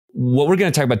what we're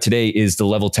going to talk about today is the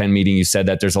level 10 meeting. You said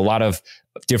that there's a lot of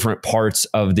different parts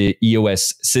of the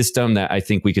EOS system that I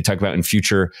think we could talk about in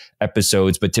future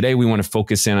episodes. But today we want to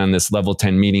focus in on this level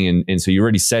 10 meeting. And so you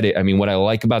already said it. I mean, what I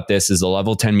like about this is the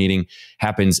level 10 meeting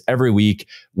happens every week.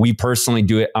 We personally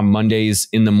do it on Mondays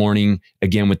in the morning,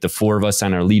 again, with the four of us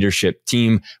on our leadership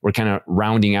team. We're kind of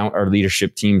rounding out our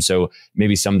leadership team. So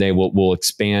maybe someday we'll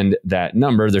expand that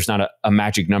number. There's not a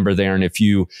magic number there. And if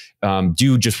you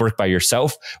do just work by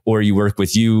yourself, or you work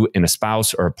with you and a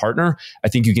spouse or a partner, I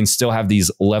think you can still have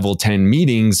these level 10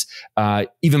 meetings,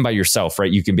 even by yourself,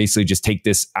 right? You can basically just take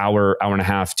this hour and a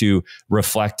half to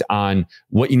reflect on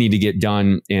what you need to get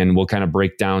done. And we'll kind of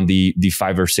break down the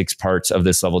 5 or 6 parts of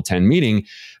this level 10 meeting.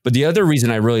 But the other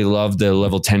reason I really love the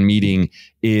level 10 meeting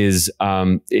is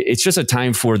it's just a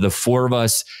time for the four of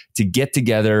us to get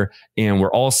together, and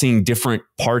we're all seeing different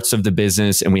parts of the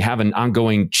business, and we have an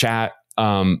ongoing chat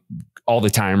all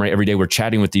the time, right? Every day we're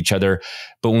chatting with each other.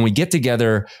 But when we get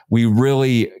together, we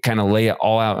really kind of lay it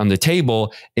all out on the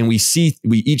table, and we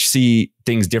each see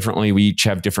things differently. We each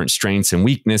have different strengths and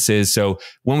weaknesses. So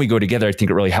when we go together, I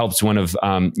think it really helps. One of,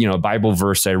 a Bible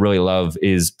verse I really love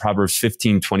is Proverbs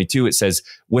 15:22. It says,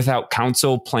 "Without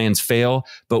counsel, plans fail,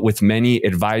 but with many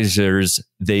advisors,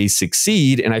 they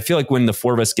succeed." And I feel like when the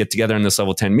four of us get together in this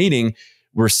level 10 meeting,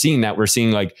 we're seeing that. We're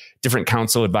seeing like different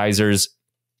counsel advisors.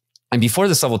 And before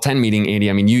this level 10 meeting, Andy,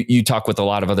 I mean, you talk with a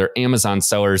lot of other Amazon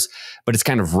sellers, but it's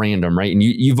kind of random, right? And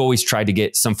you've always tried to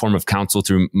get some form of counsel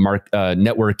through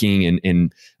networking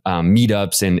and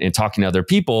meetups and talking to other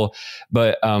people.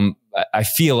 But I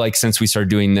feel like since we started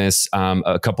doing this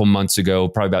a couple months ago,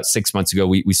 probably about 6 months ago,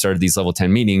 we started these level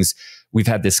 10 meetings. We've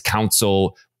had this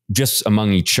counsel just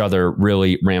among each other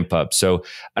really ramp up. So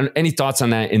any thoughts on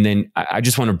that? And then I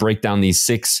just want to break down these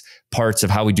 6 parts of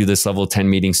how we do this level 10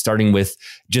 meeting, starting with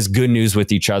just good news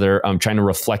with each other. I'm trying to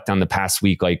reflect on the past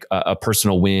week, like a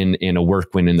personal win and a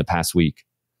work win in the past week.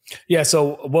 Yeah.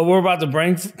 So what we're about to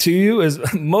bring to you is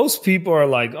most people are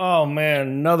like, oh man,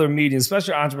 another meeting,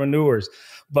 especially entrepreneurs.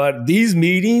 But these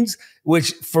meetings,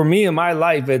 which for me in my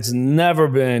life, it's never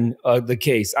been the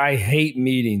case. I hate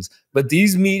meetings, but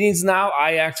these meetings now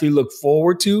I actually look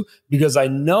forward to because I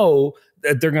know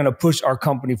that they're going to push our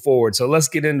company forward. So let's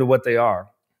get into what they are.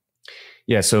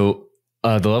 Yeah. So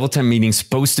the level 10 meeting is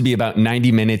supposed to be about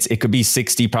 90 minutes. It could be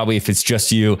 60, probably if it's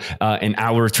just you, an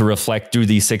hour to reflect through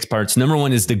these 6 parts. Number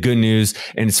 1 is the good news,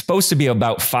 and it's supposed to be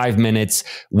about 5 minutes.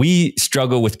 We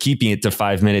struggle with keeping it to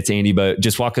 5 minutes, Andy, but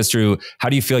just walk us through, how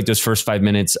do you feel like those first 5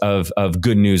 minutes of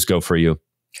good news go for you?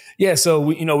 Yeah. So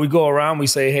we go around, we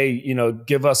say, hey,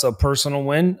 give us a personal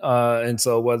win. And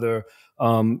so whether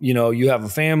you have a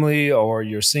family or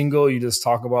you're single, you just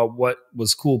talk about what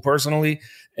was cool personally.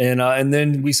 And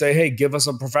then we say, hey, give us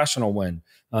a professional win.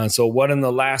 So what in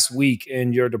the last week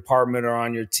in your department or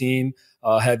on your team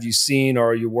have you seen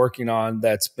or are you working on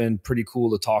that's been pretty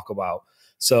cool to talk about?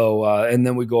 So, and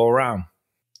then we go around.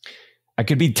 I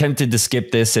could be tempted to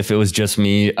skip this if it was just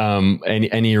me.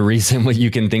 Any reason what you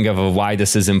can think of why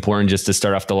this is important just to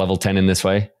start off the level 10 in this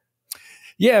way?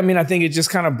 Yeah, I mean, I think it just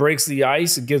kind of breaks the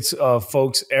ice. It gets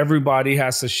everybody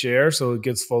has to share. So it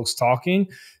gets folks talking.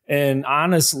 And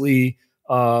honestly,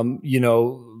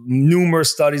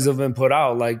 numerous studies have been put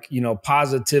out, like,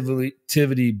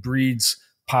 positivity breeds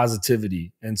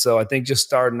positivity. And so I think just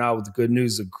starting out with the good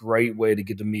news is a great way to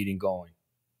get the meeting going.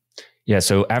 Yeah.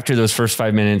 So after those first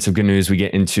 5 minutes of good news, we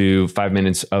get into 5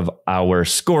 minutes of our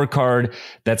scorecard.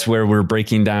 That's where we're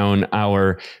breaking down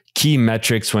our key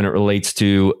metrics when it relates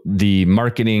to the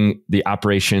marketing, the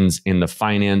operations, and the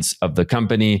finance of the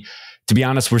company. To be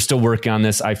honest, we're still working on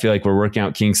this. I feel like we're working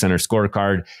out kinks on our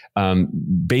scorecard,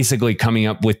 basically coming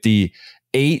up with the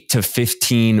 8 to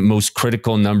 15 most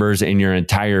critical numbers in your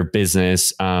entire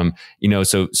business.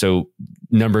 So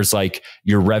numbers like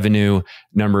your revenue,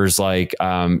 numbers like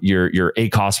your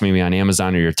ACoS maybe on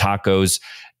Amazon or your tacos,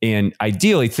 and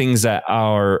ideally things that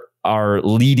are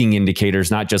leading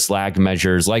indicators, not just lag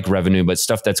measures like revenue, but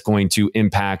stuff that's going to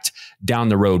impact down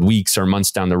the road, weeks or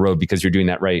months down the road, because you're doing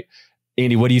that right.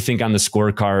 Andy, what do you think on the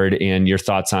scorecard and your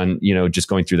thoughts on, just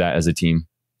going through that as a team?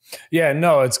 Yeah,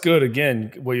 no, it's good.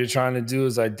 Again, what you're trying to do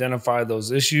is identify those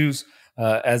issues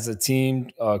as a team,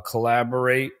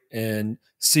 collaborate and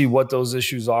see what those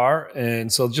issues are.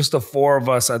 And so just the four of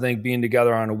us, I think being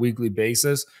together on a weekly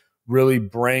basis really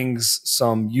brings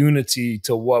some unity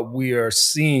to what we are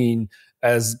seeing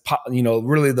as,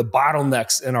 really the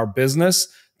bottlenecks in our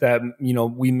business that,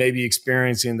 we may be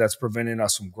experiencing that's preventing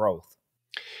us from growth.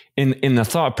 in the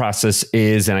thought process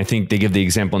is, and I think they give the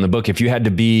example in the book, if you had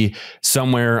to be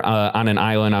somewhere on an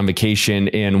island on vacation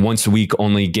and once a week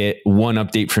only get one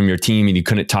update from your team and you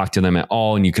couldn't talk to them at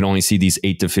all and you could only see these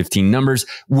 8 to 15 numbers,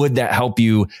 would that help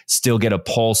you still get a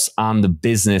pulse on the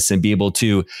business and be able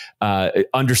to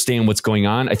understand what's going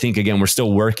on? I think, again, we're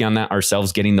still working on that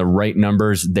ourselves, getting the right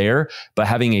numbers there, but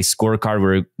having a scorecard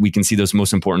where we can see those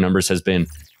most important numbers has been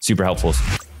super helpful.